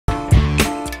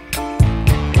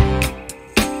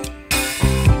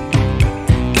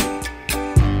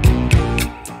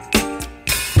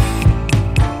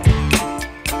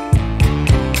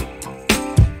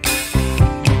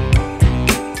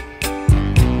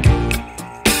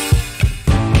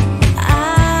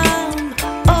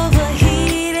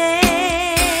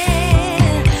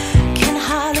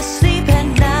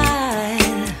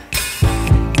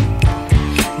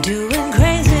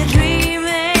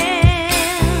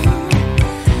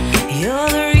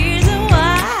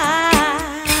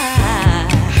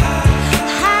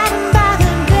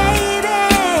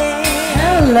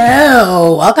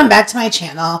welcome back to my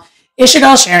channel. It's your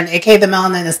girl Sharon, aka the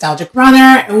Melanin Nostalgic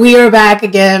Runner, and we are back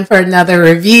again for another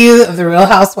review of The Real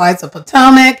Housewives of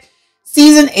Potomac.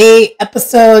 Season 8,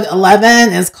 episode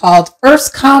 11 is called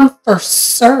First Come, First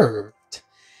Served.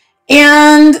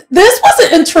 And this was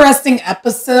an interesting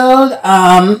episode.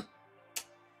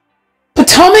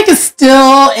 Potomac is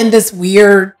still in this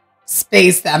weird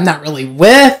space that I'm not really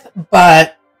with,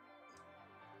 but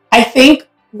I think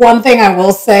one thing I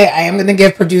will say, I am going to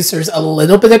give producers a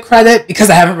little bit of credit because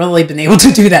I haven't really been able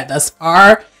to do that thus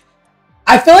far.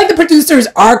 I feel like the producers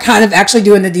are kind of actually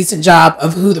doing a decent job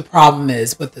of who the problem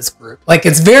is with this group. Like,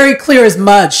 it's very clear as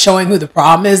mud showing who the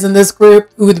problem is in this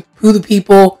group, who are the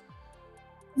people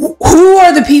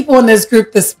in this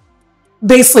group that's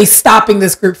basically stopping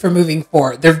this group from moving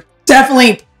forward. They're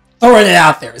definitely throwing it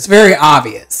out there. It's very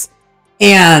obvious.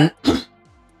 And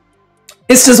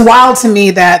it's just wild to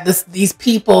me that these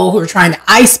people who are trying to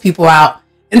ice people out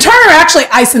in turn are actually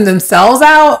icing themselves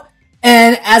out.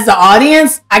 And as the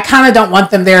audience, I kind of don't want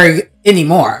them there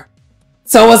anymore.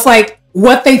 So it's like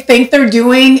what they think they're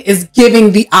doing is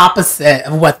giving the opposite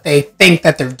of what they think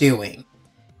that they're doing.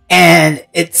 And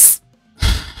it's,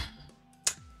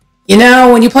 you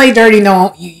know, when you play dirty,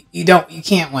 no, you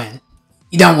can't win.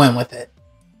 You don't win with it.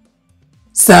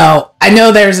 So I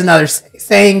know there's another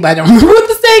saying, but I don't remember what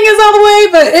the saying is all the way.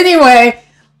 But anyway,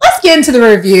 let's get into the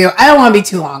review. I don't want to be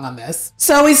too long on this.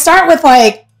 So we start with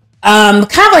like kind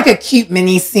of like a cute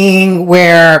mini scene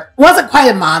where it wasn't quite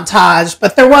a montage,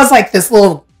 but there was like this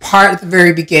little part at the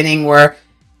very beginning where it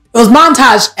was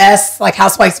montage-esque, like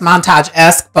Housewives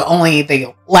montage-esque, but only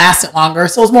they lasted longer.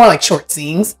 So it was more like short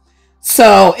scenes.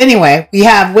 So anyway, we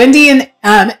have Wendy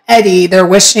and Eddie. They're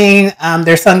wishing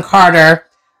their son Carter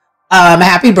a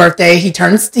happy birthday. He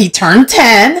turned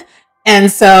 10.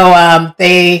 And so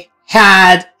they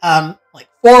had like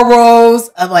 4 rows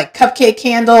of like cupcake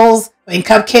candles,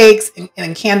 cupcakes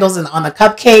and candles on the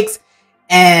cupcakes.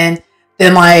 And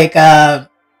then like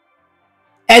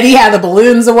Eddie had the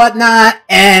balloons and whatnot.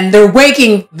 And they're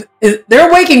waking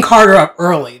Carter up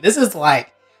early. This is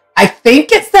like, I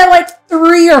think it's at like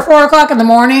 3 or 4 o'clock in the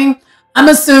morning. I'm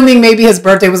assuming maybe his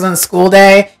birthday was on a school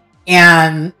day.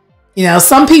 And you know,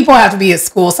 some people have to be at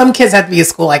school. Some kids have to be at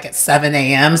school like at 7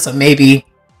 a.m. So maybe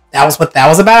that was what that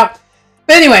was about.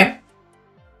 But anyway,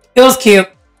 it was cute.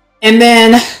 And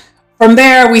then from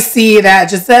there, we see that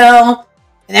Gizelle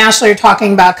and Ashley are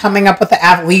talking about coming up with the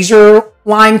Athleisure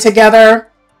line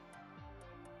together.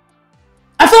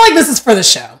 I feel like this is for the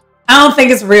show. I don't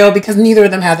think it's real because neither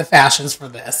of them have the fashions for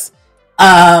this.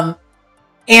 And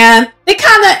they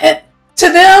kind of,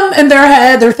 to them in their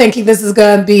head, they're thinking this is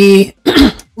going to be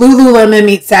Lululemon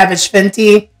meets Savage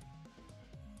Fenty.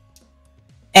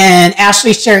 And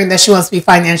Ashley's sharing that she wants to be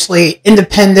financially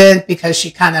independent because she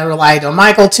kind of relied on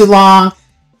Michael too long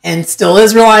and still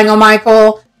is relying on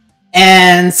Michael.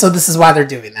 And so this is why they're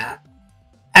doing that.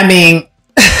 I mean,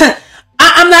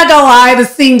 I'm not going to lie. The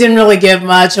scene didn't really give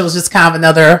much. It was just kind of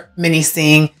another mini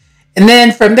scene. And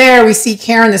then from there, we see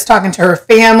Karen is talking to her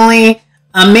family,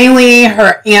 mainly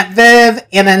her Aunt Viv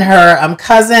and then her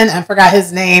cousin. I forgot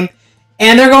his name.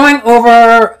 And they're going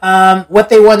over what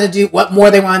they want to do, what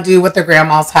more they want to do with their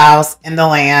grandma's house and the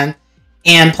land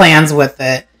and plans with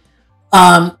it.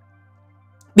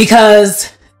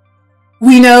 Because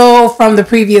we know from the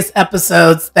previous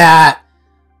episodes that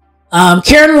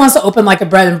Karen wants to open like a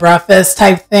bread and breakfast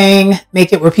type thing,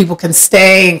 make it where people can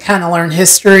stay and kind of learn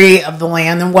history of the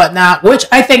land and whatnot, which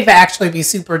I think that actually be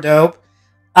super dope.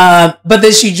 But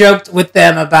then she joked with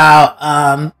them about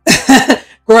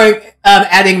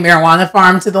adding marijuana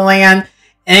farm to the land.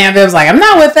 And Aunt Viv was like, I'm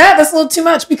not with that. That's a little too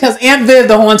much. Because Aunt Viv,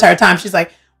 the whole entire time, she's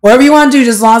like, whatever you want to do,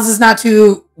 just as long as it's not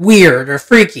too weird or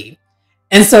freaky.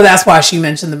 And so that's why she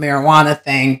mentioned the marijuana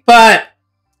thing. But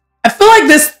I feel like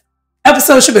this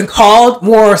episode should have been called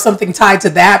more something tied to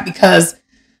that because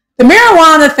the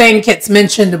marijuana thing gets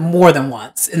mentioned more than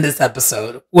once in this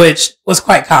episode, which was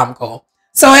quite comical.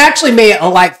 So it actually made it a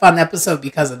light, fun episode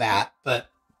because of that. But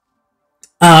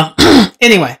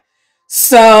anyway,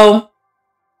 so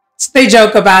they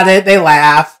joke about it. They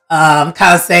laugh, kind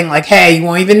of saying like, hey, you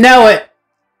won't even know it.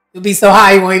 You'll be so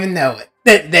high, you won't even know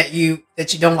it that you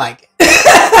don't like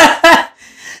it.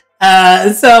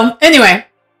 So anyway,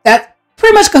 that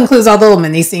pretty much concludes all the little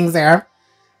mini scenes there.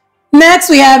 Next,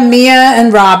 we have Mia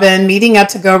and Robin meeting up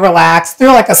to go relax through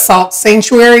like a salt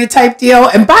sanctuary type deal.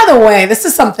 And by the way, this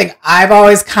is something I've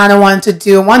always kind of wanted to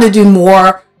do. I wanted to do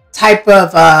more type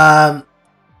of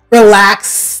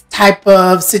relax type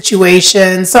of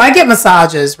situation. So I get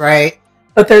massages, right?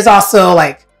 But there's also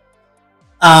like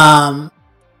bath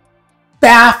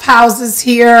houses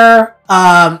here.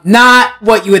 Not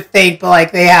what you would think, but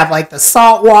like they have like the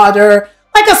salt water,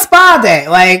 like a spa day,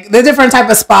 like the different type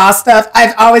of spa stuff.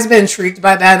 I've always been intrigued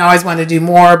by that and always wanted to do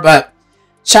more, but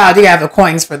child, you have the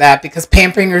coins for that because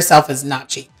pampering yourself is not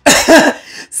cheap.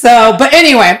 So, but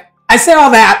anyway, I say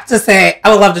all that to say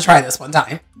I would love to try this one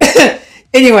time.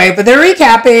 Anyway, but they're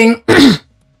recapping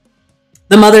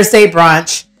the Mother's Day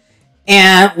brunch,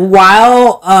 and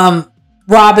while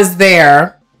Rob is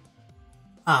there,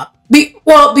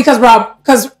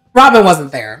 because Robin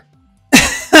wasn't there.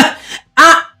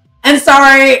 And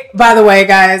sorry, by the way,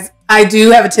 guys, I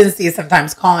do have a tendency of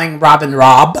sometimes calling Robin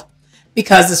Rob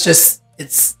because it's just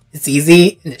it's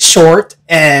easy and it's short,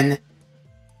 and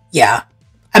yeah,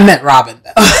 I meant Robin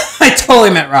though. I totally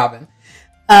meant Robin.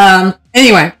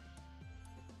 Anyway,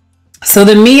 so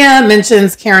then Mia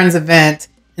mentions Karen's event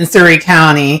in Surrey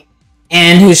County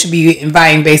and who should be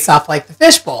inviting based off like the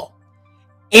fishbowl.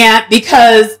 And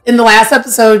because in the last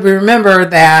episode, we remember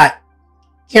that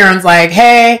Karen's like,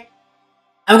 hey,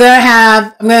 I'm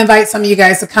going to invite some of you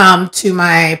guys to come to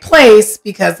my place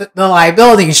because the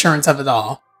liability insurance of it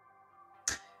all.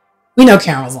 We know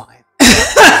Karen was lying.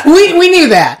 we knew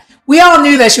that. We all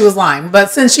knew that she was lying.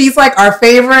 But since she's like our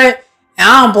favorite, and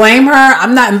I don't blame her,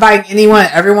 I'm not inviting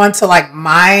everyone to like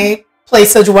my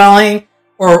place of dwelling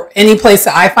or any place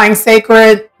that I find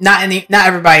sacred. Not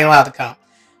everybody allowed to come.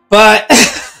 But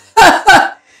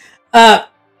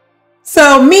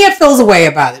so Mia feels a way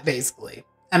about it, basically.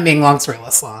 I'm being long story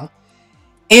less long.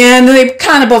 And they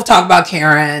kind of both talk about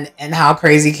Karen and how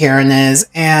crazy Karen is.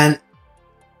 And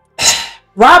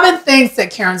Robin thinks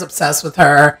that Karen's obsessed with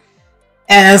her.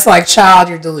 And it's like, child,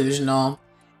 you're delusional.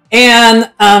 And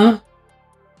Karen's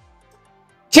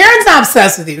not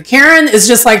obsessed with you. Karen is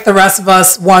just like the rest of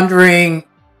us wondering,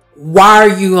 why are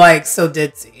you like so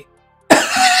ditzy?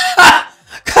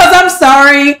 Because I'm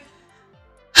sorry.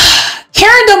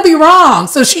 Karen don't be wrong.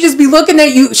 So she just be looking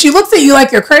at you. She looks at you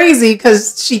like you're crazy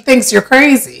because she thinks you're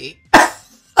crazy.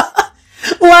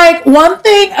 Like, one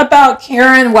thing about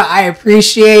Karen, what I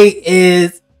appreciate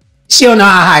is she don't know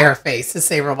how to hide her face to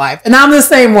save her life. And I'm the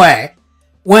same way.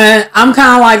 When I'm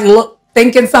kind of like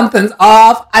thinking something's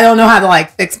off, I don't know how to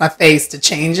like fix my face to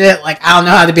change it. Like, I don't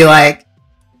know how to be like,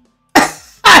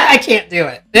 I can't do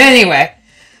it. But anyway,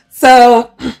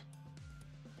 so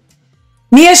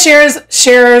Mia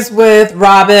shares with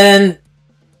Robin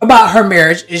about her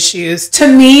marriage issues. To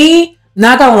me,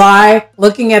 not gonna lie,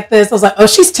 looking at this, I was like, oh,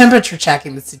 she's temperature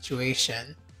checking the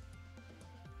situation.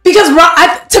 Because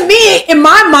to me, in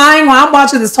my mind, when I'm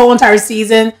watching this whole entire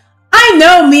season, I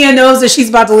know Mia knows that she's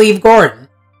about to leave Gordon.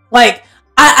 Like,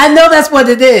 I know that's what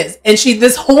it is. And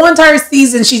this whole entire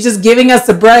season, she's just giving us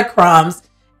the breadcrumbs.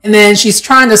 And then she's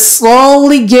trying to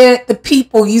slowly get the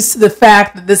people used to the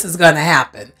fact that this is going to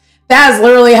happen. That is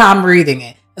literally how I'm reading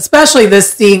it. Especially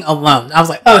this scene alone. I was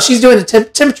like, oh, she's doing a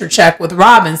temperature check with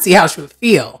Robin, see how she would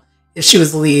feel if she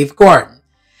was to leave Gordon.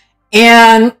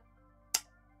 And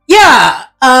yeah,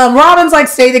 Robin's like,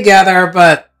 stay together,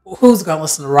 but who's going to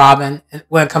listen to Robin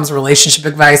when it comes to relationship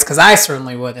advice? Because I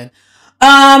certainly wouldn't.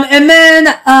 And then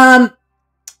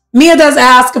Mia does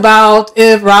ask about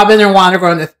if Robin and Juan are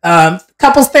going to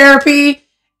couples therapy.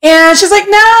 And she's like,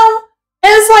 no.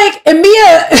 And it's like, and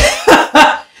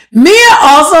Mia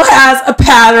also has a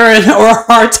pattern or a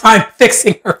hard time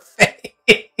fixing her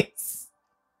face.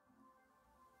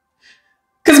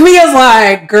 Because Mia's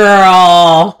like,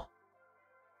 girl,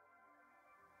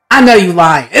 I know you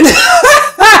lying.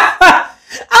 I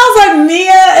was like,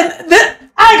 Mia,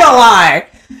 I ain't gonna lie.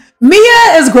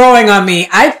 Mia is growing on me.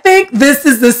 I think this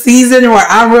is the season where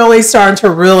I'm really starting to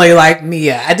really like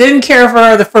Mia. I didn't care for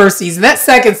her the first season. That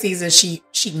second season, she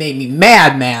made me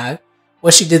mad.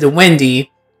 What she did to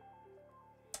Wendy.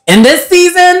 And this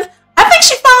season, I think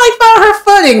she finally found her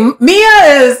footing.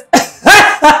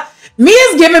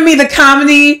 Mia's giving me the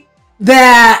comedy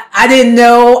that I didn't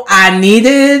know I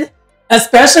needed,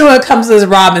 especially when it comes to this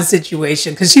Robin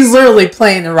situation, because she's literally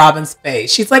playing in Robin's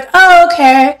face. She's like, oh,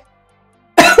 okay.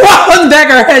 While in the back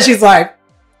of her head, she's like,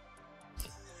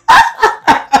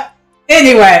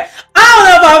 anyway, I don't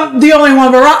know if I'm the only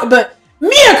one, but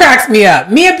Mia cracks me up.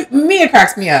 Mia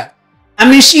cracks me up. I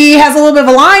mean, she has a little bit of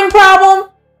a lying problem,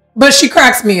 but she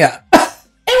cracks me up. And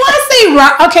when I say,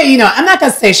 okay, I'm not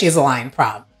going to say she has a lying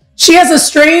problem. She has a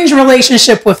strange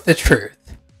relationship with the truth.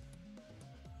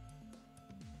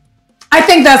 I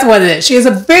think that's what it is. She has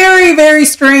a very, very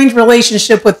strange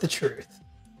relationship with the truth.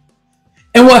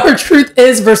 And what her truth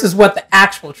is versus what the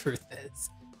actual truth is.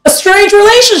 A strange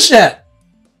relationship.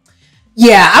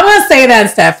 Yeah, I'm going to say that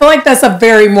instead. I feel like that's a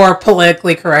very more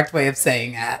politically correct way of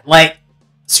saying that. Like,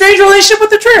 strange relationship with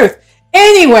the truth.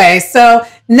 Anyway, so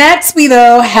Next, we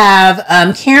though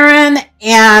have Karen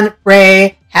and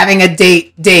Ray having a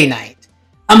day night.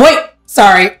 Wait,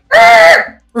 sorry.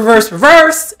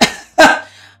 Reverse.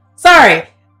 Sorry.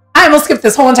 I almost skipped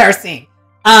this whole entire scene.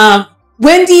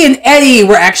 Wendy and Eddie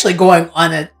were actually going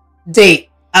on a date,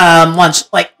 lunch,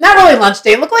 like not really lunch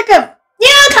date. Looked like kind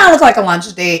of looked like a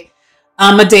lunch date,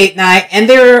 a date night. And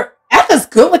they're at this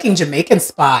good looking Jamaican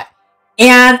spot.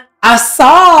 And I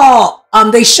saw,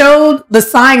 they showed the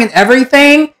sign and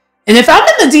everything. And if I'm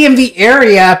in the DMV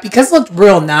area, because it looked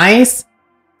real nice,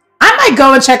 I might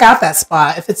go and check out that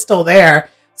spot if it's still there.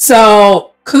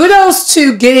 So kudos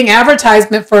to getting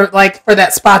advertisement for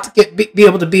that spot to be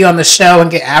able to be on the show and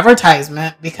get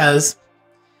advertisement. Because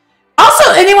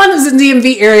also anyone who's in the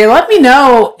DMV area, let me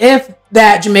know if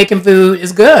that Jamaican food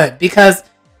is good, because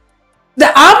the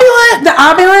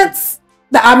ambiance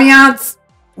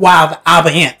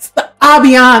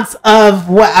of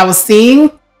what I was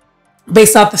seeing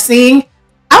based off the scene,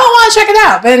 I don't want to check it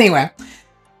out. But anyway,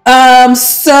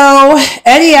 so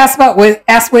Eddie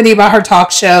asked Wendy about her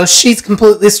talk show. She's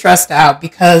completely stressed out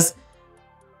because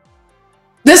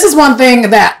this is one thing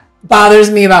that bothers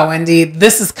me about Wendy.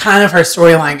 This is kind of her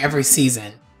storyline every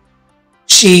season.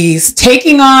 She's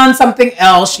taking on something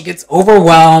else. She gets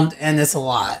overwhelmed, and it's a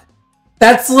lot.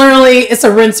 That's literally, it's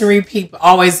a rinse and repeat, but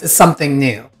always is something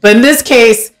new. But in this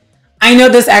case, I know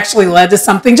this actually led to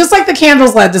something, just like the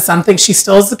candles led to something. She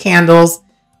steals the candles.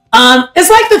 It's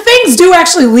like the things do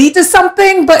actually lead to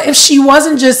something, but if she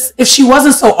wasn't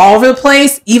so all over the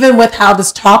place, even with how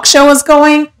this talk show is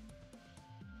going,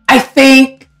 I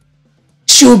think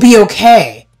she will be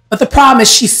okay. But the problem is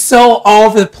she's so all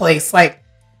over the place. Like,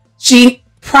 she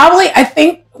probably, I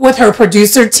think with her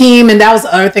producer team, and that was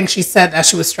the other thing she said that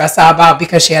she was stressed out about,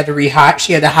 because she had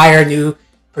to hire a new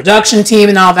production team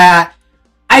and all that.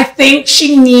 I think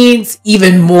she needs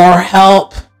even more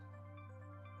help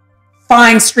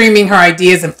fine streaming her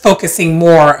ideas and focusing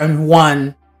more on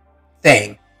one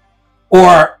thing,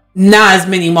 or not as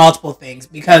many multiple things.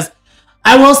 Because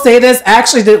I will say this, I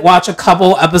actually did watch a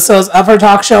couple episodes of her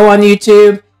talk show on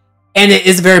YouTube, and it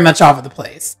is very much all over the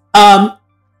place.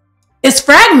 It's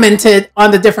fragmented on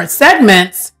the different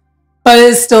segments, but it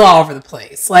is still all over the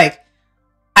place. Like,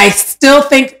 I still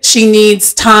think she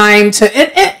needs time to,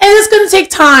 and it's going to take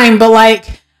time, but like,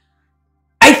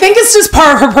 I think it's just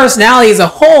part of her personality as a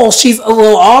whole. She's a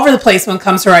little all over the place when it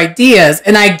comes to her ideas.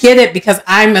 And I get it, because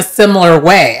I'm a similar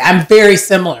way. I'm very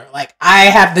similar. Like, I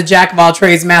have the jack of all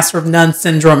trades, master of none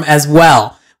syndrome as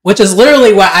well, which is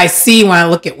literally what I see when I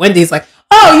look at Wendy's. Like,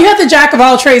 oh, you have the jack of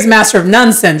all trades, master of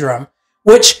none syndrome,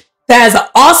 which that is an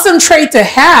awesome trait to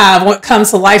have when it comes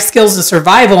to life skills and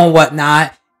survival and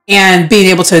whatnot, and being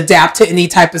able to adapt to any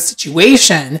type of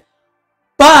situation.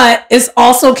 But it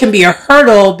also can be a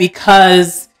hurdle,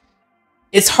 because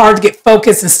it's hard to get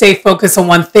focused and stay focused on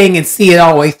one thing and see it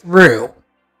all the way through,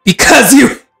 because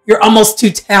you're almost too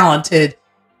talented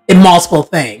in multiple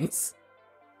things.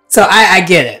 So I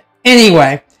get it.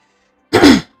 Anyway,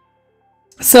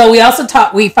 so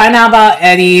we find out about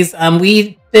Eddie's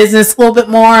weed business a little bit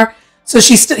more. So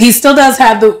he still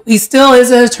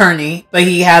is an attorney, but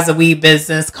he has a weed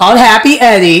business called Happy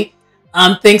Eddie.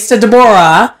 Thanks to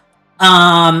Deborah.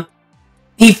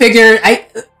 He figured,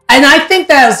 I think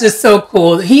that was just so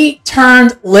cool. He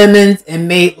turned lemons and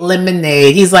made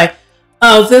lemonade. He's like,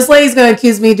 oh, if this lady's going to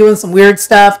accuse me of doing some weird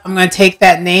stuff, I'm going to take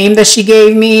that name that she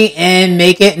gave me and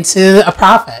make it into a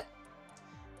profit,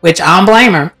 which I don't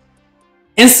blame her.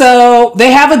 And so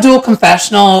they have a dual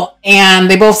confessional, and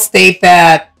they both state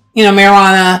that,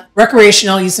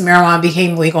 recreational use of marijuana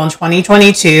became legal in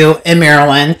 2022 in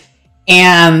Maryland.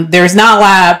 And there's not a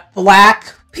lot of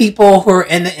black people who are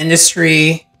in the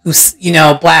industry who's,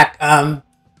 black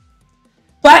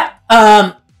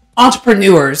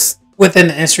entrepreneurs within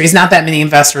the industry. There's not that many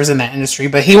investors in that industry,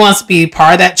 but he wants to be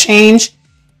part of that change.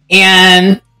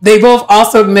 And they both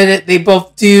also admitted they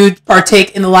both do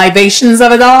partake in the libations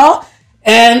of it all.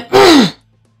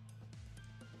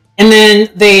 And then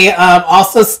they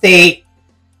also state,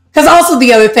 because also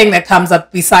the other thing that comes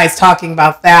up besides talking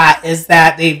about that is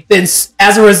that they've been,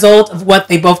 as a result of what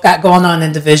they both got going on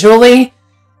individually,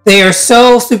 they are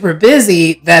so super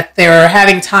busy that they're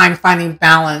having time finding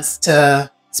balance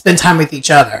to spend time with each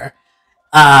other,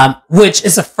 which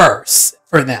is a first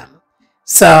for them.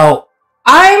 So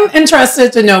I'm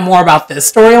interested to know more about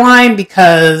this storyline,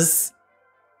 because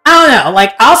I don't know,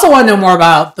 like, I also want to know more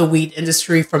about the weed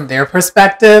industry from their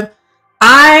perspective.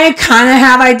 I kind of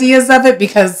have ideas of it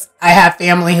because I have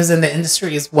family who's in the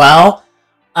industry as well,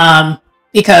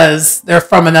 because they're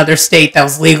from another state that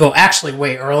was legal actually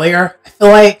way earlier. I feel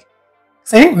like,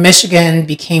 because I think Michigan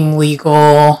became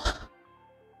legal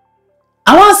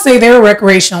I want to say they were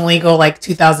recreational legal like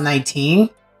 2019.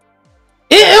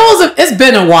 It's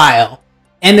been a while.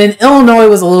 And then Illinois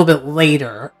was a little bit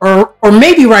later, or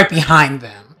maybe right behind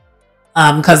them.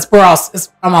 Because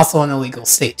I'm also in a legal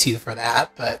state too for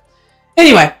that. But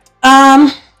anyway,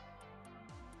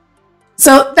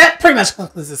 so that pretty much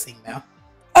concludes the scene though.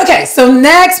 Okay, so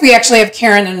next we actually have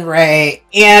Karen and Ray,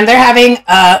 and they're having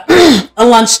a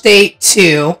lunch date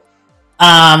too.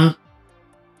 Karen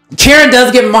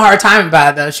does give him a hard time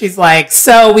about it though. She's like,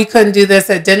 so we couldn't do this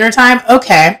at dinner time?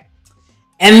 Okay.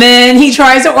 And then he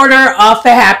tries to order off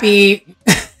the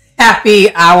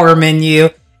happy hour menu.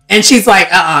 And she's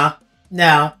like,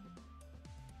 no.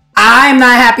 I'm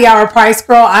not a happy hour price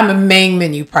girl. I'm a main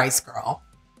menu price girl.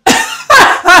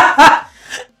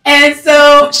 And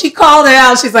so she called it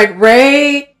out. She's like,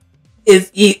 Ray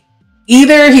is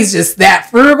either he's just that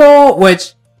frugal,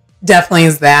 which definitely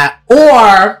is that,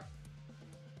 or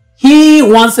he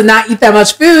wants to not eat that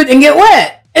much food and get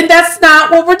wet. And that's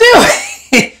not what we're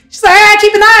doing. She's like, I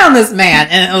keep an eye on this man.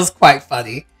 And it was quite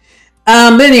funny.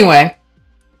 But anyway,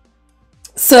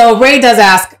 so Ray does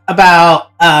ask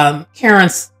about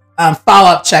Karen's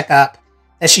follow-up checkup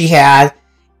that she had.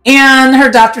 And her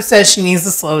doctor says she needs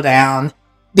to slow down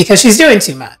because she's doing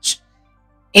too much.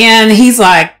 And he's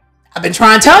like, I've been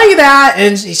trying to tell you that.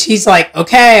 And she's like,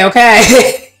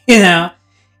 okay. You know.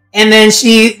 And then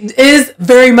she is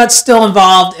very much still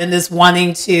involved in this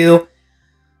wanting to,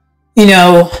 you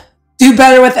know, do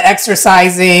better with the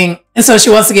exercising. And so she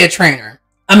wants to get a trainer,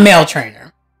 a male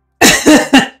trainer.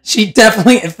 She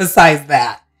definitely emphasized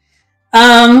that.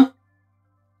 But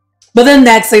then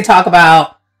next they talk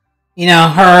about, you know,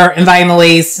 her inviting the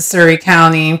ladies to Surrey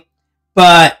County.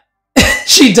 But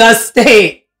she does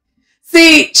state,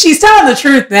 see, she's telling the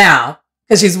truth now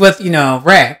because she's with, you know,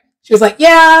 Ray. She was like,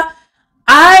 yeah,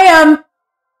 I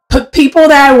put people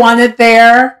that I wanted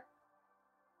there.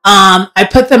 I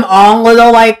put them all in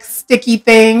little like sticky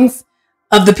things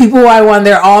of the people who I wanted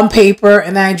there all on paper,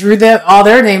 and then I drew all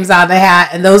their names out of the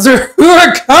hat, and those are who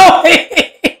are going.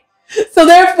 So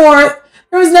therefore,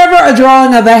 there was never a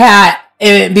drawing of the hat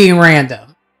and it being random.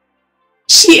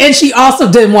 She also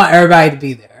didn't want everybody to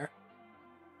be there.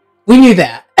 We knew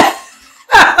that.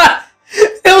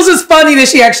 It was just funny that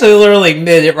she actually literally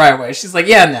admitted it right away. She's like,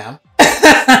 yeah, no.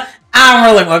 I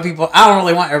don't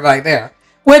really want everybody there.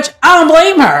 Which I don't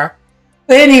blame her.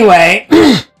 But anyway,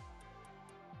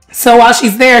 so while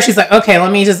she's there, she's like, okay,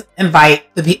 let me just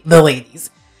invite the ladies.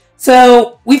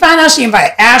 So we find out she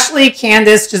invited Ashley,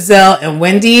 Candace, Gizelle, and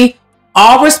Wendy.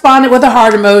 All responded with a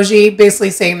heart emoji,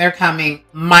 basically saying they're coming,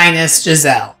 minus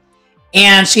Gizelle.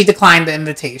 And she declined the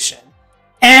invitation.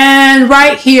 And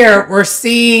right here, we're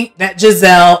seeing that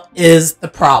Gizelle is the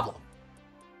problem.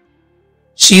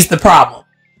 She's the problem.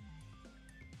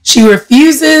 She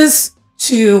refuses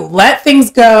to let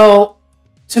things go,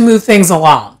 to move things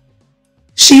along.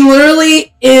 She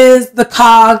literally is the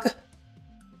cog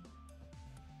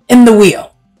in the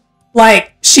wheel.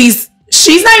 Like, she's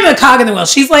not even a cog in the wheel.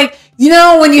 She's like, you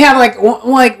know, when you have like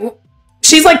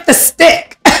she's like the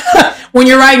stick. When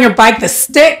you're riding your bike, the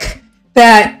stick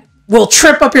that will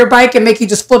trip up your bike and make you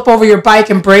just flip over your bike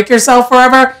and break yourself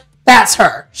forever. That's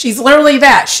her. She's literally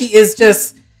that. She is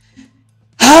just,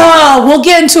 we'll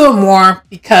get into it more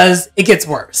because it gets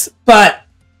worse. But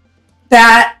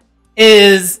that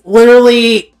is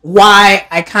literally why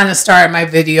I kind of started my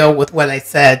video with what I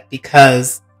said,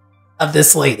 because of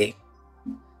this lady.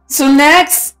 So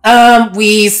next,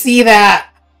 we see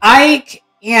that Ike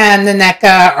and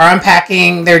Nneka are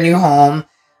unpacking their new home.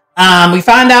 We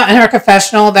find out in her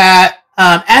confessional that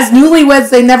as newlyweds,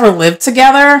 they never lived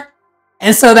together.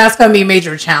 And so that's going to be a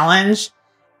major challenge.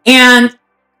 And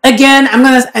again,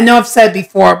 I know I've said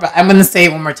before, but I'm going to say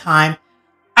it one more time.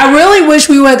 I really wish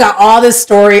we would have got all this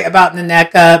story about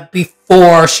Nneka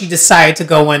before she decided to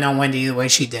go in on Wendy the way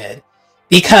she did.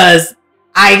 Because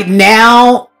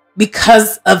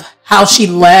because of how she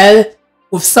led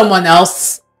with someone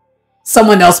else,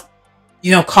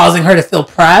 you know, causing her to feel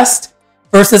pressed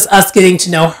versus us getting to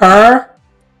know her.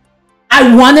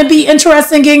 I want to be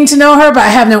interested in getting to know her, but I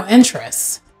have no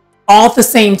interest all at the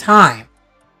same time.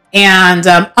 And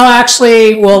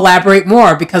we'll elaborate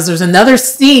more because there's another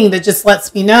scene that just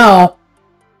lets me know.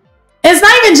 It's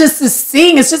not even just this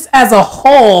scene, it's just as a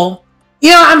whole. You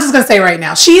know, I'm just going to say right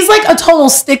now, she's like a total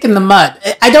stick in the mud.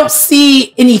 I don't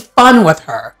see any fun with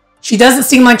her. She doesn't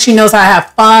seem like she knows how to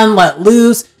have fun, let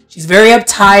loose. She's very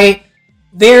uptight,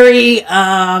 very,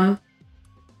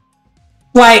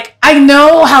 like, I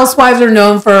know housewives are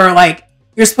known for, like,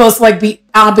 you're supposed to, like, be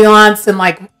ambiance and,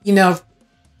 like, you know,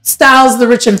 styles the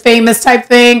rich and famous type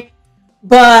thing.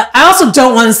 But I also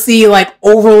don't want to see like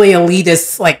overly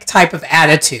elitist like type of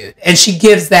attitude. And she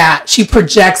gives that, she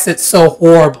projects it so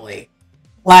horribly.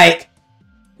 Like,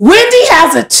 Wendy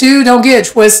has it too, don't get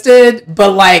it twisted.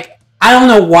 But like, I don't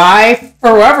know why,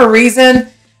 for whatever reason,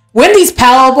 Wendy's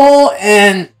palatable,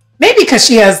 and maybe because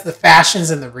she has the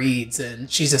fashions and the reads and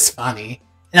she's just funny.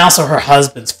 And also her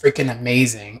husband's freaking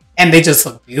amazing. And they just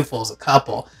look beautiful as a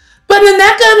couple. But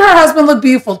Nneka and her husband look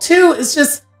beautiful too. It's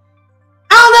just,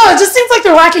 I don't know. It just seems like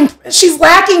they're lacking.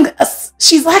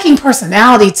 She's lacking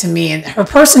personality to me, and her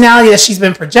personality that she's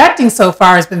been projecting so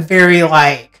far has been very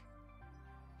like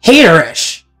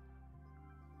haterish.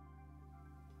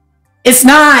 It's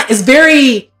not. It's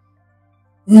very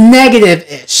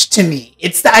negative-ish to me.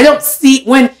 I don't see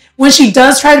when she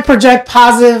does try to project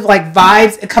positive like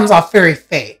vibes, it comes off very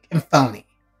fake and phony.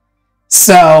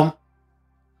 So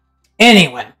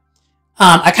anyway,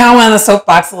 I kind of went on the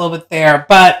soapbox a little bit there,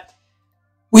 but.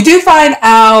 We do find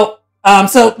out,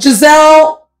 so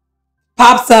Gizelle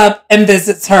pops up and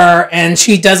visits her, and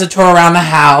she does a tour around the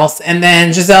house. And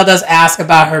then Gizelle does ask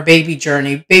about her baby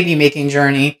making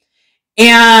journey.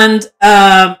 And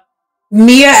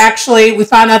Mia actually, we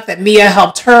found out that Mia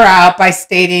helped her out by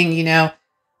stating, you know,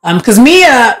 because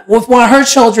Mia, with one of her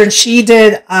children, she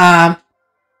did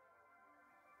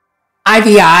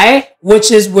IVI,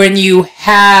 which is when you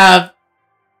have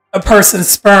a person's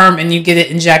sperm and you get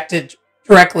it injected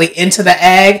directly into the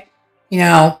egg, you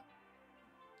know,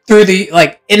 through the,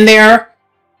 like, in there,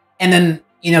 and then,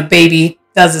 you know, baby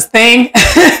does his thing,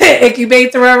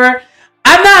 incubates or whatever.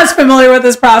 I'm not as familiar with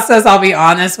this process, I'll be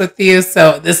honest with you,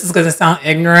 so this is going to sound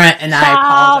ignorant, and I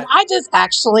apologize. I just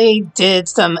actually did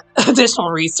some additional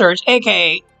research,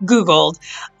 aka Googled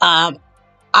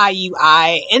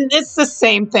IUI, and it's the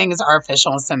same thing as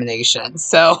artificial insemination,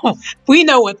 so we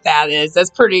know what that is.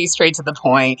 That's pretty straight to the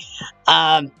point.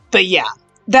 But yeah,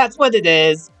 that's what it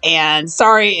is. And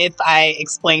sorry if I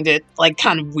explained it like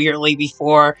kind of weirdly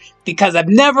before, because I've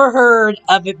never heard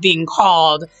of it being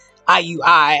called IUI.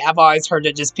 I've always heard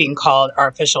it just being called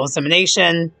artificial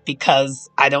insemination because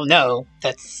I don't know.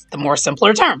 That's the more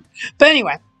simpler term. But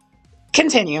anyway,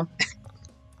 continue.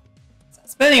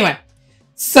 But anyway,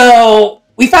 so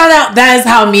we found out that is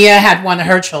how Mia had one of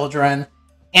her children.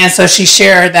 And so she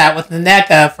shared that with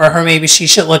Nneka for her. Maybe she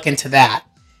should look into that.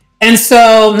 And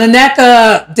so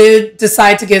Nneka did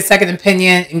decide to get a second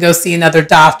opinion and go see another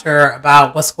doctor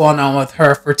about what's going on with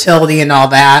her fertility and all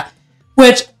that.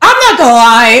 Which, I'm not gonna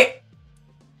lie,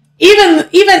 even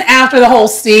after the whole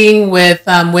scene with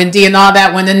Wendy and all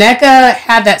that, when Nneka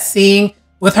had that scene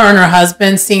with her and her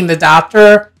husband seeing the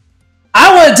doctor,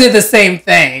 I would have did the same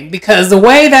thing. Because the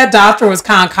way that doctor was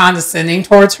kind of condescending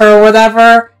towards her or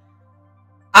whatever,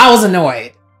 I was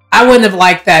annoyed. I wouldn't have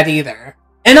liked that either.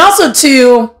 And also,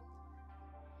 too,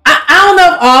 I don't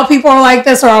know if all people are like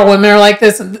this or all women are like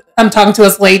this. I'm talking to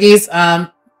us ladies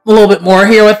a little bit more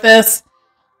here with this.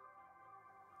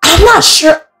 I'm not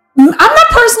sure. I'm not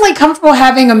personally comfortable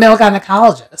having a male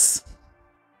gynecologist.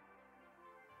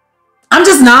 I'm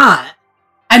just not.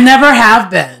 I never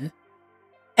have been.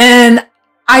 And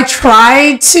I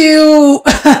tried to,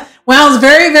 when I was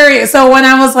when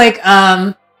I was like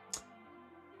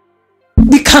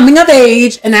becoming of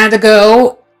age and I had to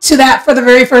go to that for the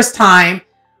very first time,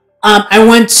 I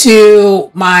went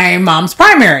to my mom's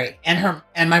primary,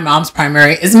 and my mom's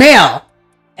primary is male.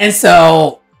 And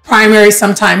so primary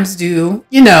sometimes do,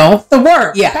 you know, the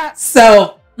work. Yeah.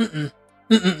 So, I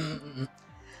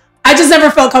just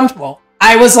never felt comfortable.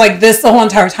 I was like this the whole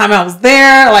entire time I was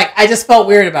there. Like, I just felt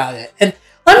weird about it. And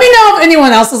let me know if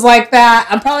anyone else is like that.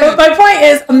 But my point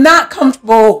is, I'm not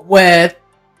comfortable with,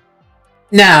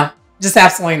 no, just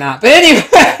absolutely not. But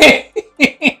anyway.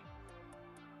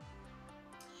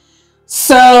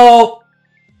 So,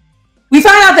 we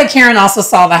found out that Karen also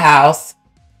saw the house.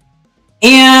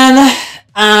 And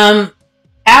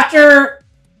after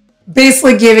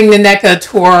basically giving Nneka a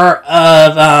tour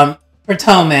of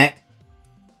Potomac,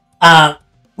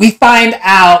 we find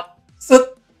out.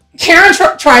 So, Karen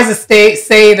tries to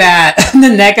say that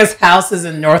Nneka's house is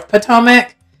in North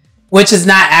Potomac, which is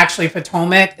not actually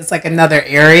Potomac. It's like another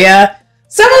area.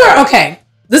 Similar, okay,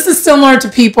 this is similar to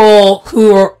people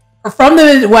who are from the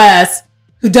Midwest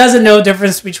who doesn't know the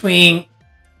difference between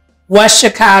West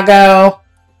Chicago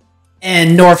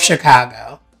and North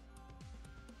Chicago.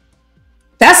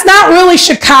 That's not really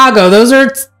Chicago. Those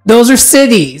are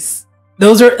cities.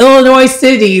 Those are Illinois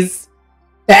cities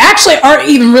that actually aren't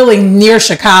even really near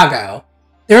Chicago.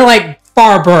 They're like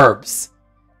far burbs.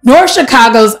 North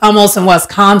Chicago's almost in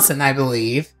Wisconsin, I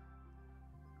believe.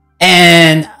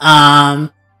 And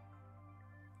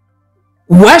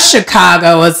West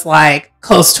Chicago is like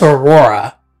close to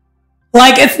Aurora.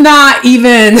 Like, it's not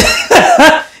even,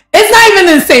 it's not even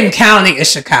in the same county as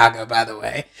Chicago, by the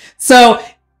way. So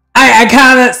I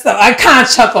kind of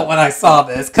chuckled when I saw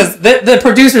this because the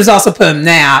producers also put a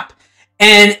map,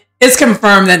 and it's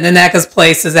confirmed that Nneka's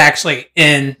place is actually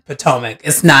in Potomac.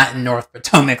 It's not in North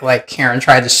Potomac like Karen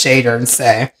tried to shade her and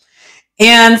say.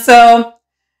 And so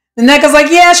Nneka's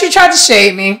like, yeah, she tried to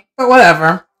shade me, but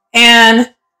whatever.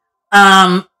 And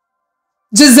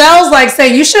Gizelle's like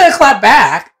saying, you should have clapped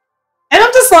back. And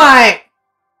I'm just like,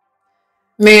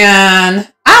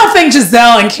 man, I don't think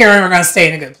Gizelle and Karen are going to stay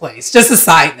in a good place. Just a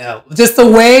side note. Just the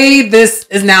way this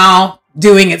is now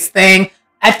doing its thing,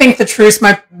 I think the truce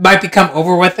might become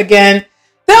over with again.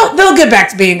 They'll get back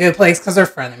to being a good place because they're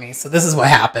frenemies. So this is what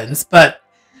happens. But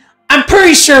I'm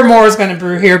pretty sure more is going to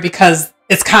brew here because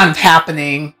it's kind of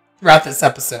happening throughout this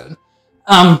episode.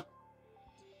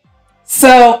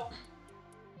 So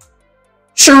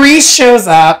Charisse shows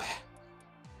up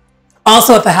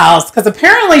also at the house because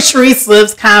apparently Charisse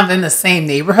lives kind of in the same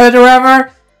neighborhood or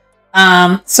whatever.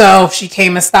 So she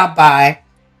came and stopped by.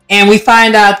 And we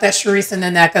find out that Charisse and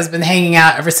Nneka has been hanging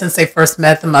out ever since they first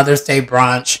met at the Mother's Day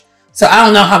brunch. So I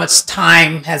don't know how much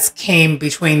time has came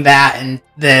between that and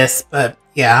this, but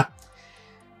yeah.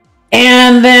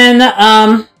 And then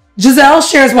Gizelle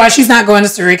shares why she's not going to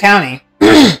Surrey County.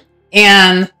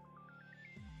 And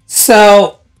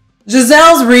so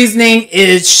Gizelle's reasoning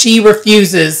is she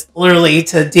refuses literally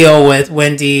to deal with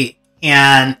Wendy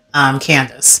and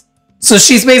Candace. So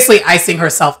she's basically icing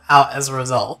herself out as a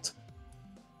result.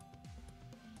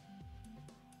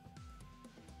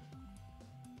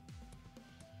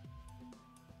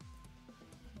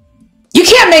 You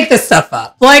can't make this stuff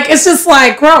up. Like, it's just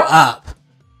like, grow up.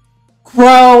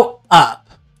 Grow up.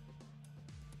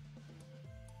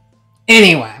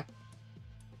 Anyway.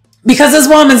 Because this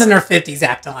woman's in her 50s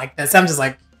acting like this. I'm just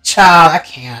like, child, I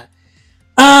can't.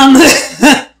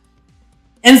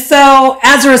 And so,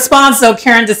 as a response, though,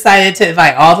 Karen decided to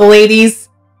invite all the ladies.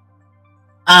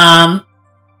 But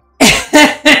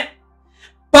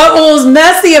what was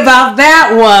messy about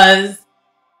that was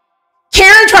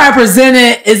Karen tried to present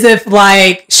it as if,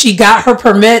 like, she got her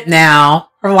permit now,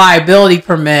 her liability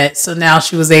permit, so now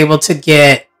she was able to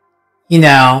get, you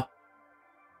know,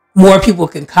 more people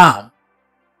can come.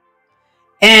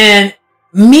 And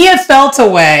Mia felt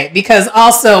away because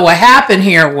also what happened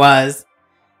here was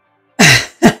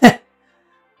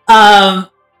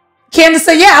Candace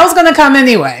said, yeah, I was going to come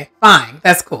anyway. Fine.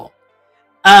 That's cool.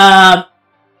 And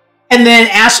then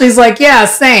Ashley's like, yeah,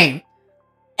 same.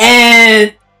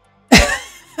 And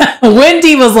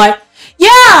Wendy was like, yeah,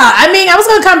 I mean, I was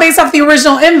going to come based off the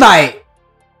original invite.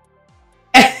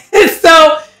 And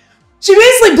so she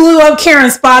basically blew up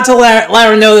Karen's spot to let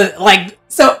her know that, like,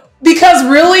 so, because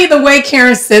really the way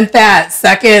Karen sent that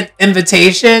second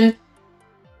invitation,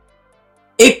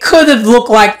 it could have looked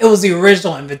like it was the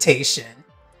original invitation.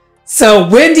 So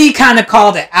Wendy kind of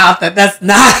called it out that that's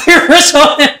not the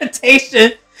original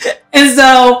invitation. And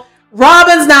so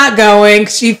Robin's not going.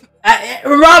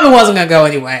 Robin wasn't going to go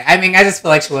anyway. I mean, I just feel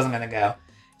like she wasn't going to go.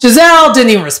 Gizelle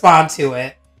didn't even respond to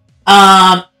it.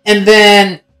 And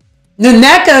then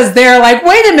Nneka's there like,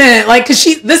 wait a minute. Like, cause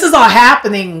this is all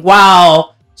happening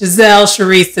while Gizelle,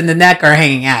 Charisse, and Nneka are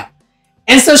hanging out.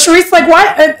 And so Charisse's like,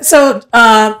 why? So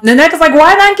Nneka's like,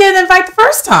 why not get an invite the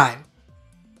first time?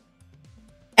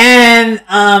 And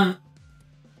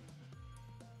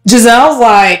Gizelle's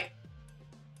like,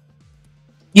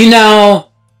 you know,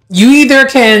 you either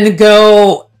can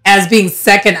go as being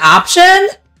second option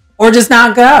or just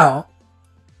not go.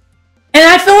 And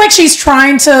I feel like she's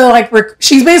trying to, like,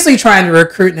 she's basically trying to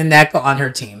recruit Nneka on her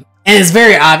team. And it's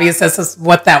very obvious that's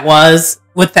what that was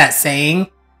with that saying.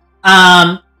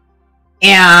 And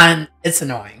it's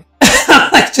annoying.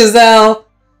 Like, Gizelle,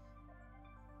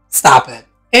 stop it.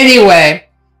 Anyway,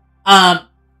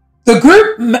 the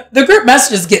group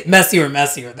messages get messier and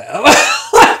messier, though.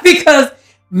 Because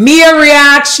Mia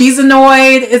reacts, she's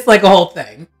annoyed. It's like a whole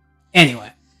thing.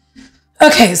 Anyway.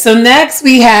 Okay, so next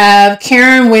we have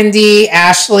Karen, Wendy,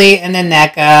 Ashley, and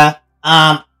Nneka.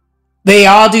 They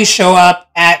all do show up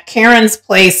at Karen's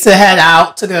place to head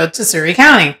out to go to Surrey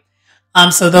County.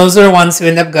 So those are the ones who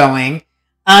end up going.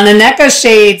 Nneka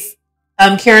shades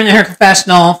Karen in her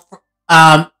confessional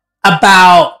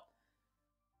about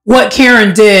what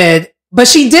Karen did, but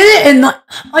she did it in,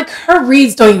 like, her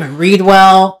reads don't even read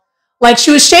well. Like,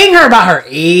 she was shading her about her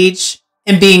age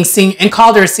and being senior, and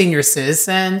called her a senior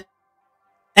citizen.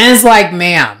 And it's like,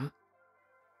 ma'am,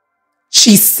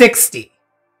 she's 60.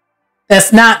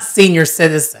 That's not senior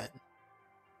citizen.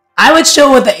 I would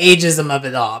show with the ageism of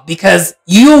it all, because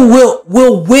you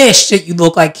will wish that you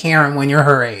look like Karen when you're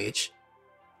her age.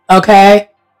 Okay?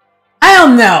 I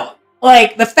don't know.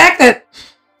 Like, the fact that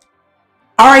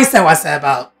I already said what I said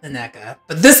about Nneka,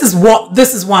 but this is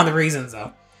one of the reasons,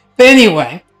 though. But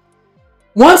anyway,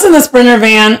 once in the Sprinter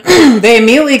van, they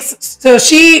immediately,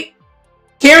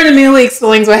 Karen immediately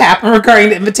explains what happened regarding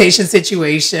the invitation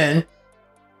situation.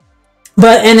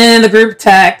 And then in the group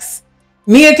text,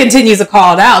 Mia continues to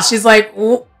call it out. She's like,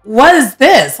 what is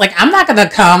this? Like, I'm not going to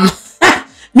come.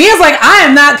 Mia's like, I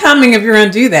am not coming if you're going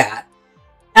to do that.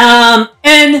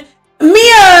 And Mia,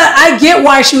 I get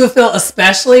why she would feel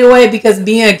especially away, because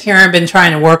Mia and Karen have been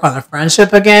trying to work on a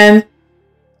friendship again.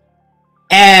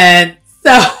 And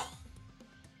so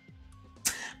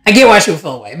I get why she would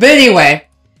feel away. But anyway,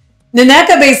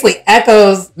 Nneka basically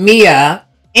echoes Mia,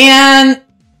 and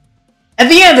at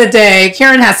the end of the day,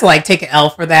 Karen has to like take an L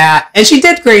for that. And she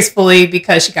did gracefully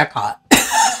because she got caught.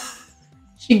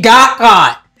 She got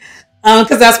caught.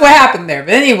 Because that's what happened there.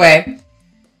 But anyway,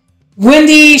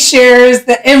 Wendy shares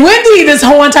that, and Wendy, this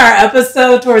whole entire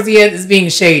episode towards the end is being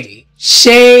shady.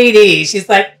 Shady. She's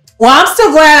like, well, I'm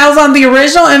still glad I was on the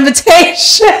original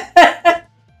invitation.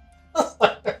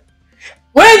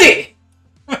 Wendy.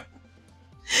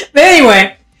 But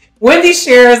anyway, Wendy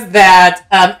shares that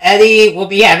Eddie will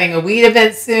be having a weed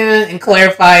event soon and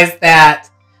clarifies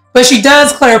that. But she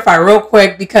does clarify real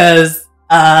quick because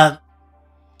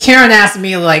Karen asked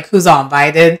me, like, who's all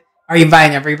invited? Are you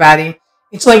inviting everybody?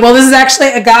 And she's like, well, this is actually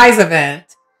a guy's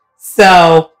event.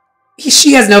 So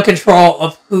she has no control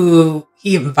of who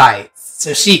he invites.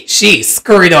 So she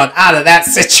scurried on out of that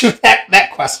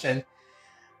that question.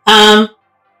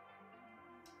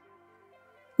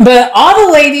 But all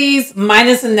the ladies,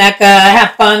 minus Nneka,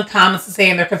 have fun comments to say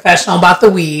in their confessional about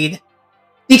the weed.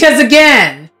 Because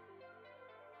again,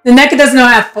 Nneka doesn't know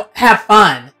how to have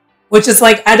fun. Which is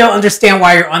like, I don't understand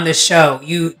why you're on this show.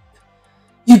 You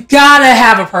gotta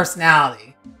have a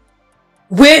personality.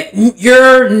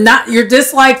 Your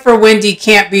dislike for Wendy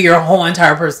can't be your whole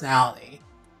entire personality.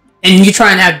 And you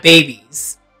try and have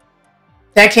babies.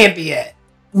 That can't be it.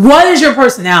 What is your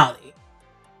personality?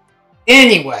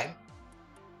 Anyway.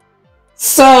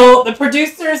 So the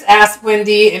producers asked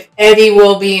Wendy if Eddie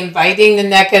will be inviting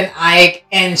Nneka and Ike,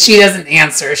 and she doesn't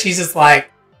answer. She's just like,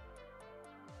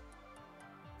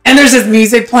 and there's this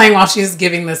music playing while she's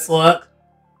giving this look.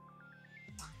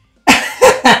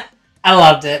 I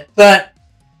loved it. But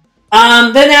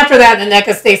then after that,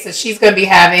 Nneka states that she's going to be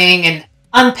having an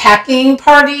unpacking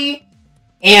party.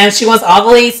 And she wants all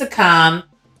the ladies to come.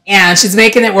 And she's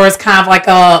making it where it's kind of like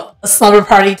a slumber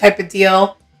party type of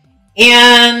deal.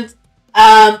 And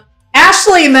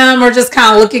Ashley and them are just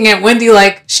kind of looking at Wendy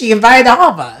like she invited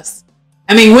all of us.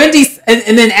 I mean, Wendy's...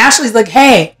 And then Ashley's like,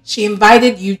 hey, she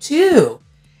invited you too.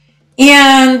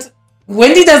 And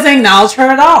Wendy doesn't acknowledge her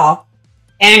at all.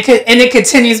 And it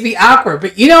continues to be awkward.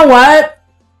 But you know what?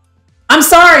 I'm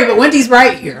sorry, but Wendy's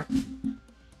right here.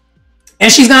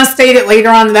 And she's going to state it later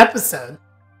on in the episode.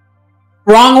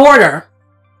 Wrong order.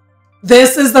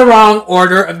 This is the wrong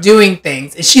order of doing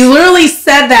things. And she literally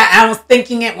said that. I was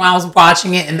thinking it when I was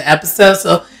watching it in the episode.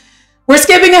 So we're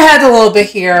skipping ahead a little bit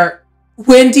here.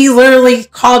 Wendy literally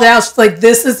called out, she's like,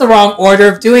 this is the wrong order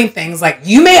of doing things. Like,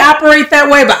 you may operate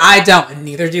that way, but I don't, and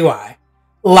neither do I.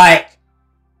 Like,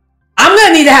 I'm going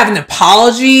to need to have an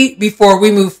apology before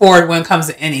we move forward when it comes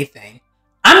to anything.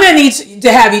 I'm going to need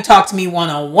to have you talk to me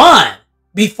one-on-one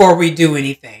before we do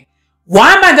anything.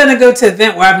 Why am I going to go to an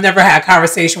event where I've never had a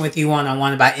conversation with you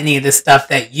one-on-one about any of this stuff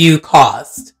that you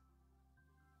caused?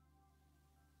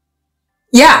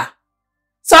 Yeah.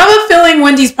 So I have a feeling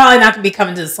Wendy's probably not going to be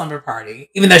coming to the slumber party,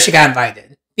 even though she got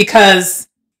invited. Because,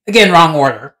 again, wrong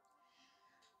order.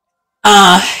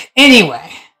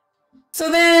 Anyway. So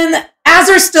then, as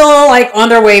they're still, like, on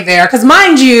their way there, because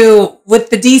mind you, with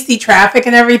the DC traffic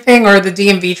and everything, or the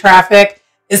DMV traffic,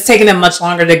 it's taking them much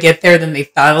longer to get there than they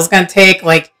thought it was going to take.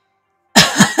 Like,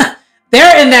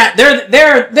 they're in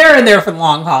there for the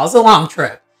long haul. It's a long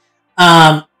trip.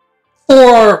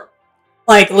 For,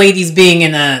 like, ladies being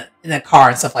in a car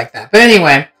and stuff like that. But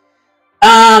anyway,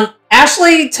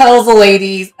 Ashley tells the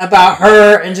ladies about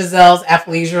her and Gizelle's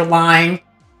athleisure line,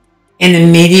 and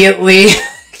immediately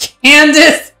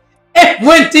Candace and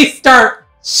Wendy start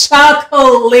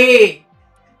chuckling,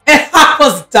 and I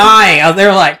was dying. I was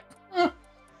there like,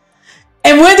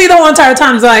 and Wendy the whole entire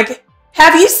time is like,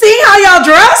 have you seen how y'all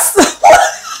dress?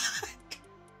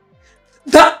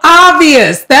 The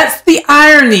obvious, that's the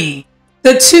irony.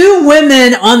 The two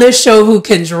women on this show who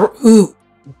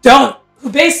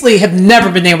basically have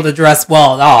never been able to dress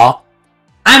well at all.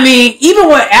 I mean, even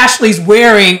what Ashley's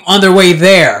wearing on their way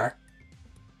there,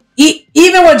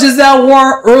 even what Gizelle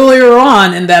wore earlier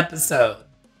on in the episode,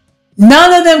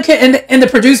 none of them can, and the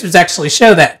producers actually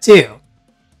show that too.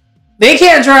 They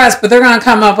can't dress, but they're going to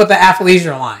come up with the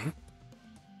athleisure line.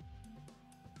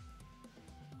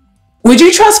 Would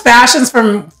you trust fashions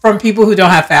from people who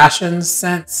don't have fashion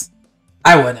sense?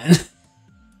 I wouldn't.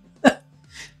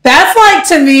 That's like,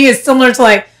 to me, it's similar to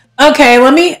like, okay,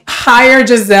 let me hire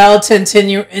Gizelle to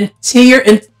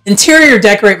interior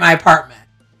decorate my apartment.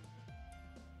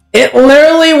 It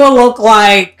literally will look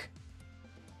like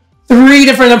 3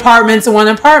 different apartments in one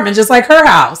apartment, just like her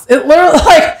house. It literally,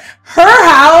 like, her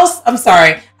house, I'm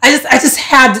sorry. I just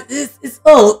had,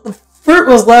 the fruit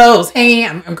was low, it was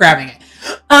hanging, I'm grabbing it.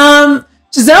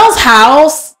 Giselle's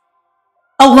house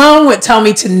alone would tell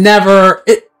me to never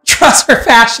trust her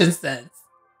fashion sense.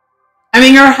 I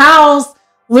mean, her house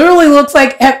literally looks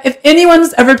like, if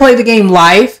anyone's ever played the game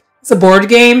Life, it's a board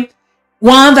game.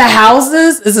 One of the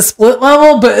houses is a split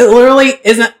level, but it literally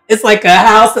isn't. It's like a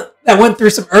house that went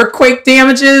through some earthquake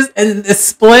damages and is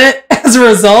split as a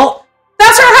result.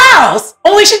 That's her house.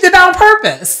 Only she did that on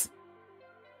purpose.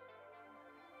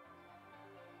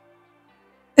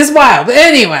 It's wild. But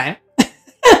anyway,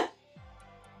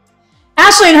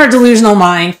 Ashley and her delusional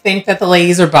mind think that the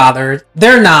ladies are bothered.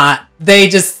 They're not. They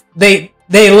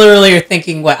literally are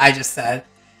thinking what I just said.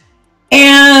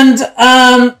 And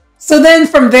so then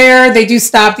from there, they do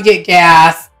stop to get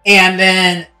gas. And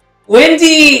then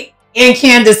Wendy and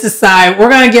Candace decide we're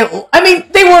going to get, I mean,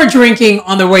 they were drinking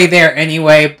on their way there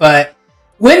anyway, but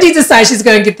Wendy decides she's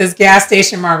going to get this gas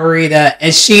station margarita,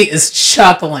 and she is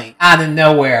chuckling out of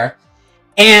nowhere.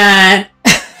 And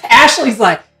Ashley's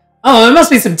like, oh, there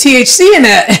must be some THC in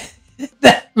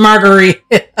that margarita.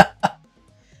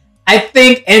 I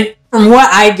think, and from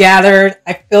what I gathered,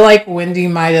 I feel like Wendy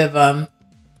might have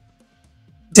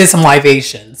did some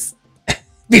libations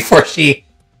before she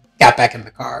got back in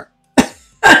the car.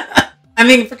 I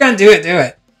mean, if we're going to do it, do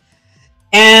it.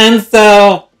 And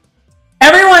so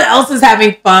everyone else is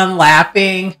having fun,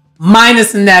 laughing,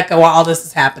 minus Nneka while all this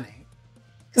is happening.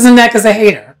 Because Nneka's a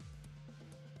hater.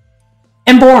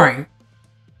 And boring.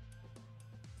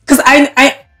 Because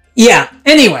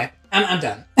anyway, I'm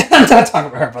done. I'm done talking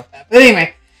about her about that. But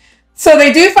anyway, so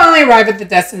they do finally arrive at the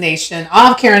destination.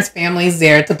 All of Karen's family is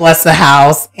there to bless the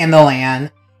house and the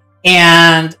land.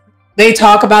 And they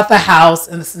talk about the house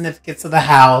and the significance of the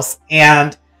house.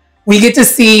 And we get to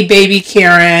see baby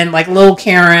Karen, like little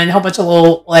Karen, a whole bunch of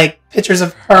little like pictures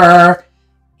of her.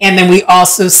 And then we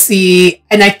also see,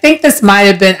 and I think this might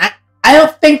have been, I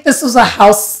don't think this was a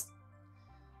house.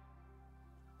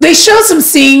 They showed some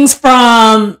scenes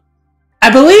from, I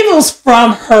believe it was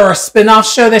from her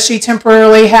spinoff show that she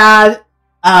temporarily had,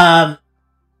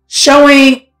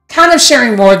 sharing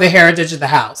more of the heritage of the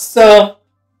house. So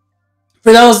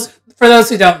for those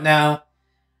who don't know,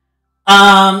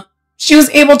 she was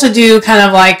able to do kind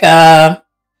of like an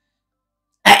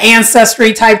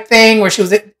ancestry type thing where she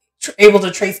was able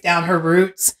to trace down her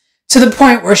roots to the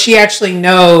point where she actually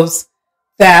knows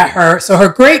that her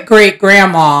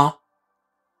great-great-grandma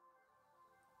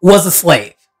was a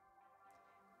slave.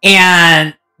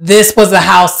 And this was a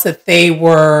house that they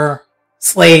were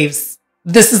slaves.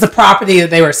 This is the property that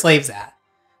they were slaves at.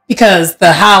 Because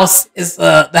the house is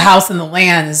the house and the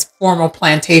land is formal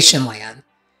plantation land.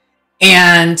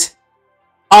 And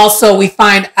also we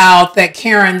find out that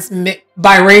Karen's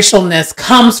biracialness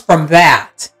comes from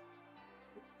that.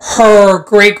 Her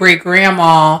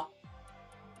great-great-grandma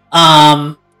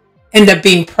ended up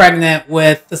being pregnant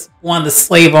with one of the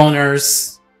slave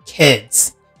owners'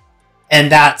 kids. And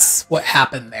that's what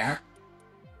happened there.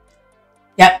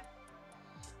 Yep.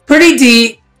 Pretty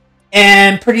deep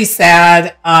and pretty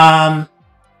sad. But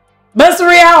it's the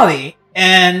reality.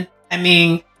 And I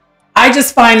mean, I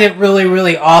just find it really,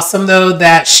 really awesome though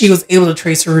that she was able to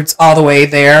trace her roots all the way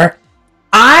there.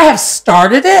 I have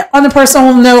started it on a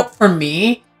personal note for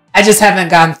me. I just haven't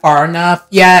gotten far enough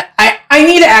yet. I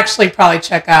need to actually probably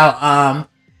check out,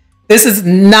 this is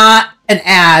not an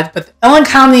ad, but the Ellen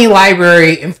County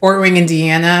Library in Fort Wayne,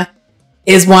 Indiana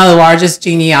is one of the largest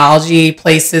genealogy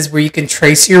places where you can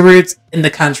trace your roots in the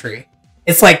country.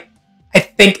 It's like, I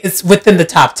think it's within the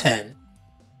top 10.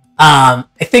 I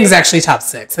think it's actually top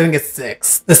 6. I think it's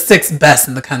 6. The 6th best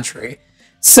in the country.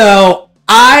 So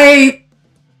I've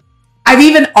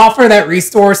even offered that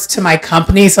resource to my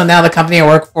company. So now the company I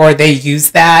work for, they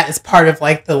use that as part of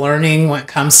like the learning when it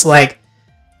comes to like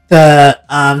the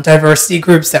diversity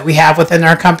groups that we have within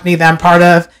our company that I'm part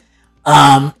of.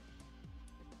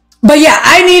 But yeah,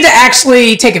 I need to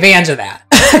actually take advantage of that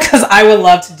because I would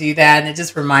love to do that. And it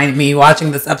just reminded me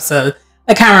watching this episode,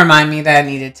 that kind of reminded me that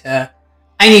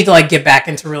I need to like get back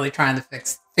into really trying to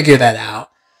figure that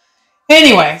out.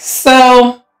 Anyway,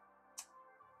 so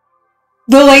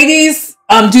the ladies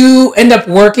do end up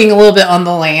working a little bit on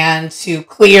the land to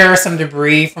clear some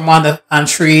debris from one of the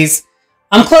trees.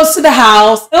 I'm close to the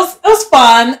house. It was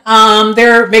fun.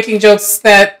 They're making jokes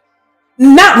that,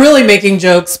 not really making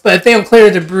jokes, but if they don't clear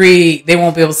the debris, they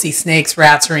won't be able to see snakes,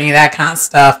 rats, or any of that kind of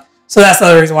stuff. So that's the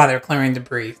other reason why they're clearing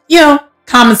debris.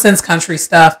 Common sense country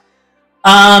stuff.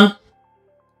 And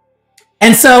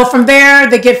so from there,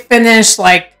 they get finished,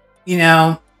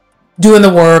 doing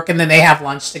the work, and then they have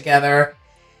lunch together.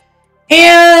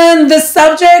 And the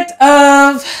subject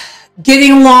of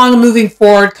getting along and moving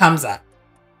forward comes up.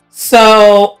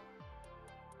 So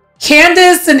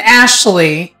Candace and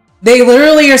Ashley, they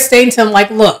literally are saying to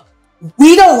him, look,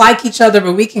 we don't like each other,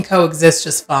 but we can coexist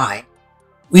just fine.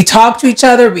 We talk to each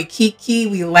other, we kiki,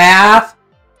 we laugh,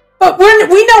 but we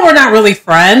know we're not really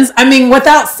friends. I mean,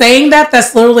 without saying that,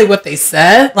 that's literally what they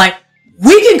said.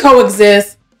 We can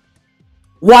coexist.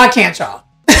 Why can't y'all?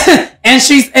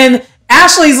 and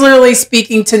Ashley's literally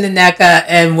speaking to Nneka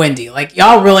and Wendy.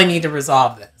 Y'all really need to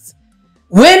resolve this.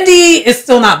 Wendy is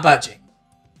still not budging.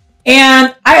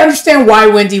 And I understand why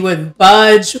Wendy wouldn't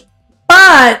budge,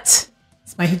 but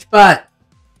it's my huge but.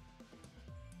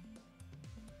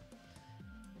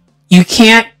 You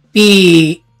can't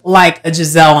be like a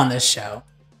Gizelle on this show.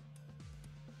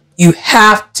 You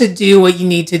have to do what you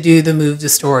need to do to move the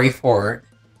story forward.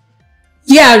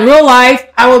 Yeah, in real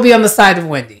life, I will be on the side of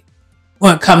Wendy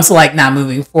when it comes to not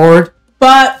moving forward.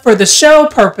 But for the show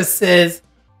purposes,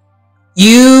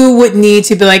 you would need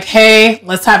to be hey,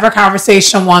 let's have a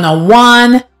conversation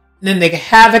one-on-one. And then they can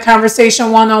have the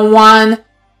conversation one-on-one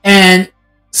and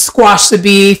squash the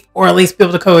beef, or at least be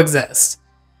able to coexist.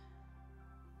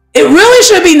 It really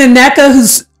should be Nneka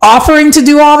who's offering to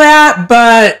do all that,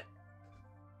 but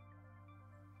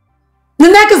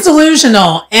Nneka's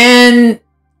delusional. And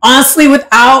honestly,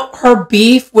 without her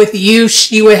beef with you,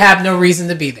 she would have no reason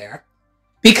to be there.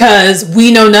 Because we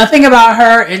know nothing about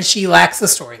her and she lacks a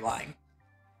storyline.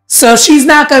 So she's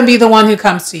not going to be the one who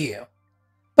comes to you.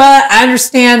 But I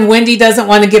understand Wendy doesn't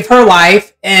want to give her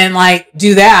life and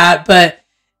do that, but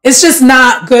it's just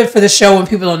not good for the show when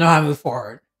people don't know how to move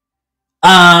forward.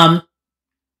 But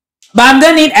I'm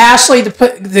gonna need Ashley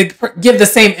to give the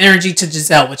same energy to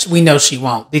Gizelle, which we know she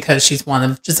won't because she's one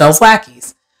of Giselle's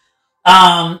lackeys.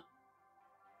 So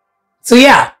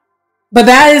yeah, but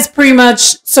that is pretty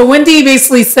much. So Wendy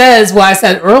basically says what I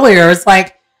said earlier. It's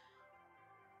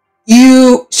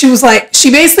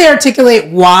she basically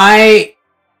articulate why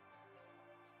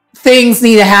things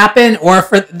need to happen or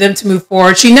for them to move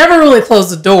forward. She never really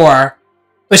closed the door,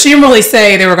 but she didn't really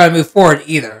say they were going to move forward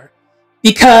either.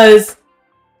 Because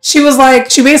she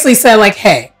basically said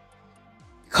hey,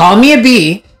 call me a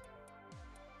B.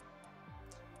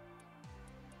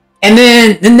 And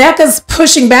then Nneka's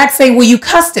pushing back saying, well, you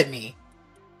cussed at me.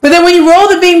 But then when you roll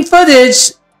the beam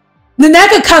footage,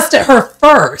 Nneka cussed at her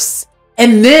first.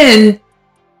 And then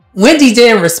Wendy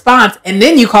did in response. And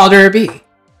then you called her a B.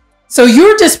 So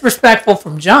you're disrespectful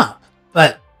from jump.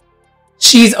 But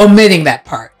she's omitting that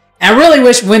part. And I really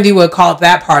wish Wendy would call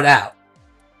that part out.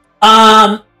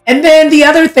 And then the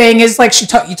other thing is you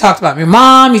talked about your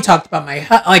mom, you talked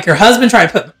about your husband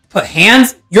tried to put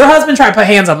hands, your husband tried to put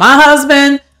hands on my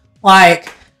husband. I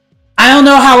don't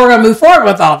know how we're going to move forward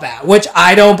with all that, which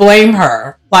I don't blame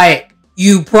her.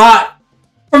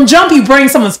 From jump, you bring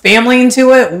someone's family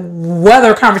into it. What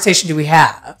other conversation do we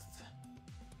have?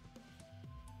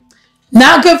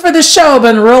 Not good for the show,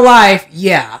 but in real life,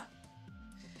 yeah.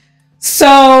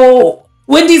 So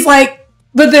Wendy's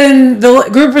but then the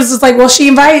group is just well, she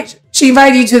invited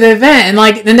you to the event. And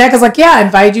Nneka's yeah, I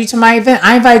invited you to my event.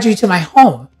 I invited you to my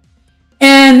home.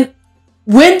 And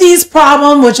Wendy's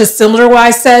problem, which is similar to what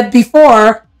I said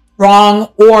before,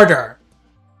 wrong order.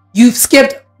 You've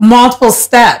skipped multiple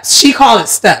steps. She called it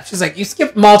steps. She's you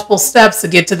skipped multiple steps to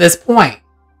get to this point.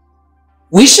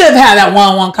 We should have had that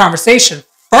one-on-one conversation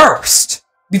first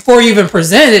before you even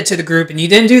presented it to the group, and you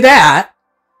didn't do that.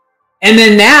 And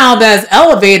then now that it's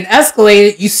elevated and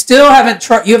escalated, you still haven't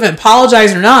you haven't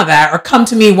apologized or none of that, or come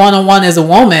to me one-on-one as a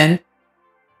woman.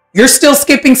 You're still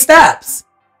skipping steps.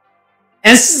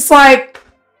 And it's just I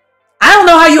don't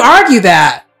know how you argue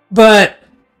that, but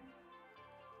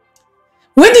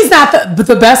Wendy's not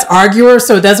the best arguer,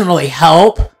 so it doesn't really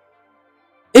help.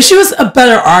 If she was a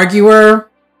better arguer,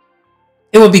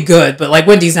 it would be good, but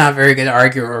Wendy's not a very good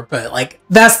arguer, but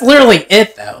that's literally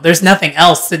it though. There's nothing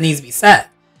else that needs to be said.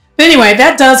 But anyway,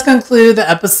 that does conclude the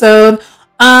episode.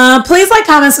 Please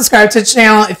comment, subscribe to the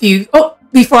channel if you... Oh,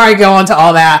 before I go into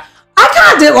all that, I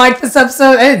kind of did like this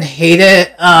episode. I didn't hate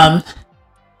it.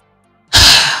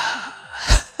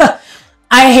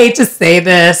 I hate to say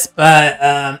this, but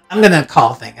I'm going to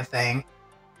call thing a thing.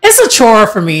 it's a chore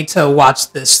for me to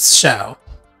watch this show.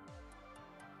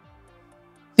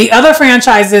 The other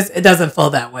franchises, it doesn't feel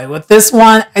that way. With this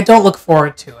one, I don't look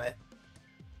forward to it.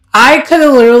 I could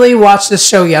have literally watched this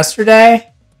show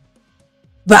yesterday,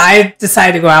 but I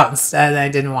decided to go out instead and I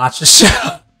didn't watch the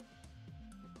show.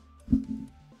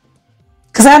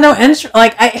 Because I had no interest.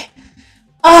 Like, I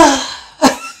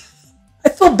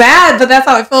feel bad, but that's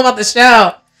how I feel about the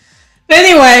show. But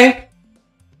anyway,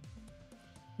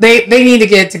 they need to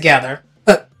get it together.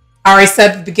 But I already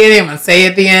said at the beginning, I'm going to say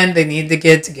at the end, they need to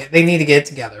get it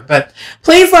together. But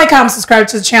please like, comment, subscribe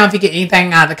to the channel if you get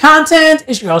anything out of the content.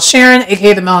 It's your girl Sharon,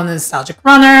 aka the Melanin Nostalgic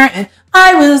Runner, and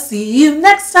I will see you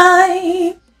next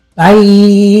time. Bye.